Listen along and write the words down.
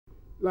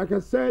like I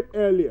said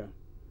earlier,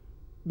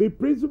 the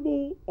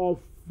principle of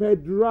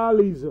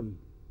federalism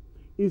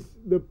is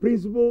the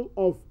principle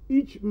of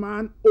each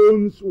man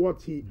owns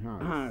what he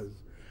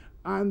has.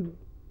 And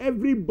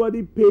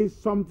everybody pays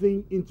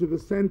something into the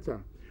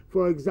center.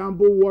 For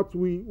example,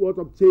 what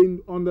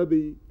obtained under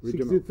the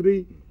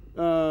 63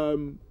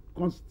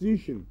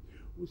 Constitution.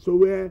 So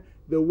where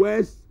the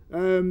West,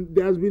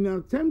 there has been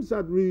attempts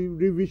at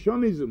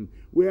revisionism,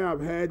 where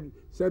I've heard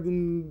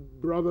certain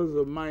brothers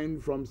of mine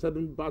from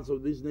certain parts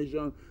of this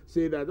nation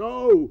say that,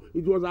 oh,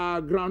 it was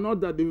our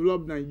groundnut that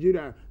developed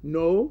Nigeria.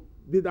 No,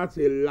 that's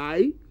a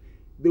lie.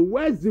 The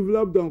West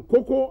developed on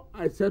cocoa,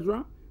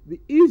 etc. The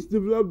East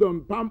developed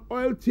on palm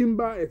oil,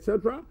 timber,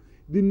 etc.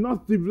 The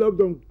North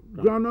developed on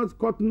groundnuts,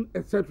 cotton,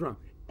 etc.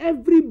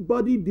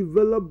 Everybody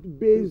developed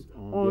based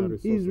on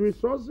his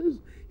resources,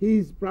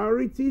 his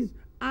priorities,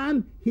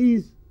 and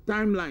his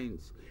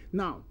timelines.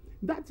 Now,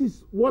 that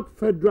is what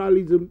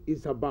federalism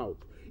is about.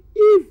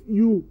 If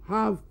you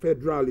have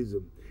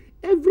federalism,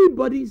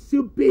 everybody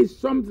still pays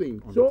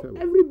something. So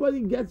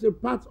everybody gets a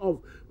part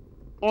of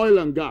oil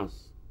and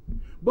gas.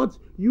 But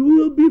you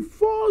will be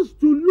forced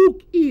to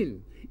look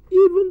in.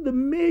 Even the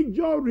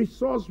major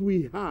resource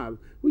we have,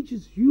 which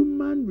is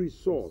human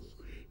resource,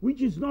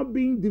 which is not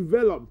being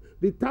developed.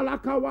 The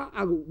Talakawa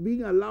are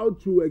being allowed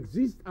to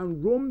exist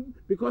and roam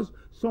because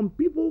some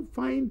people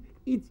find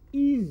it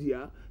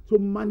easier to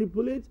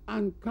manipulate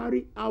and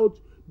carry out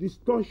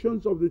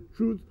distortions of the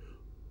truth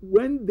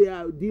when they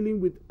are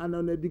dealing with an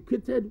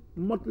uneducated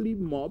motley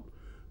mob.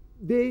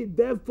 They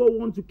therefore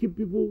want to keep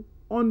people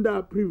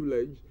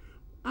underprivileged.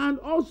 And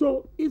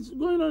also, it's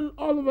going on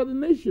all over the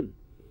nation.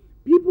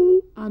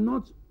 People are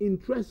not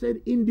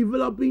interested in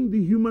developing the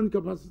human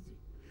capacity.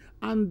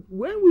 And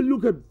when we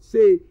look at,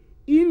 say,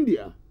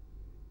 India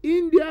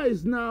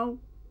is now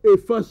a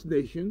first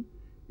nation,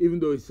 even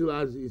though it still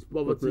has its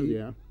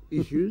poverty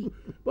issues,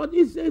 but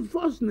it's a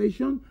first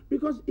nation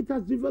because it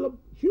has developed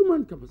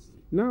human capacity.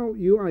 Now,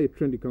 you are a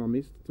trained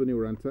economist, Tony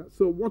Uranta.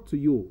 So what to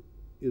you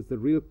is the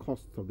real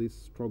cost of this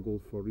struggle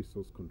for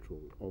resource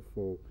control, or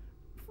for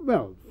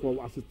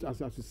as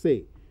you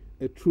say,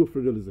 a true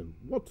federalism?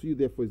 What to you,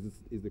 therefore, is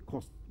the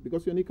cost?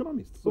 Because you're an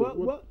economist.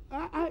 So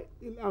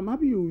I'm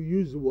happy you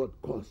use the word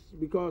cost,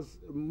 because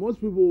most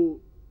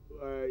people,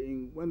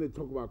 when they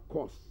talk about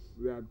costs,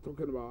 they are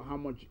talking about how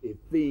much a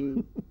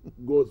thing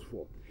goes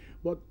for.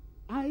 But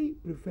I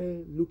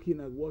prefer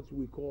looking at what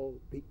we call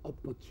the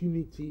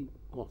opportunity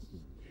cost.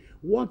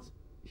 What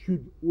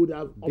would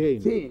have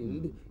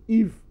obtained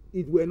if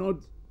it were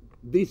not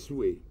this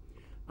way?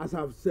 As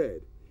I've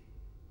said,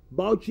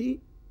 Bauchi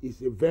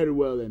is a very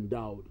well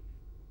endowed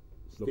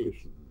state.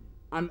 Location.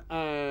 And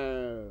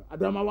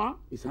Adamawa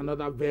is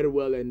another very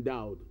well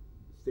endowed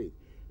state.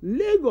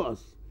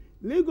 Lagos,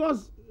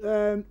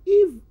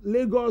 if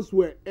Lagos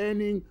were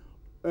earning,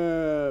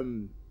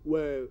 the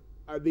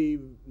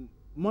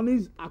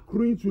monies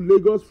accruing to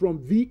Lagos from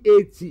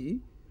VAT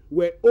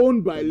were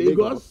owned by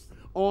Lagos,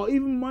 or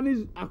even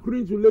monies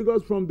accruing to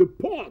Lagos from the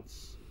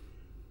ports,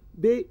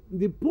 the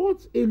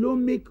ports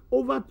alone make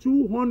over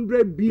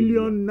 200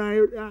 billion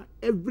naira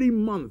every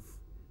month.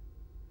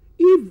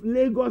 If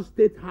Lagos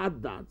State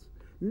had that,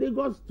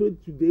 Lagos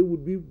State today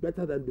would be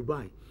better than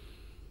Dubai.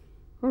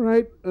 All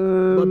right.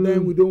 But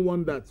then we don't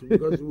want that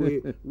because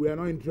we are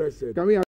not interested. Can we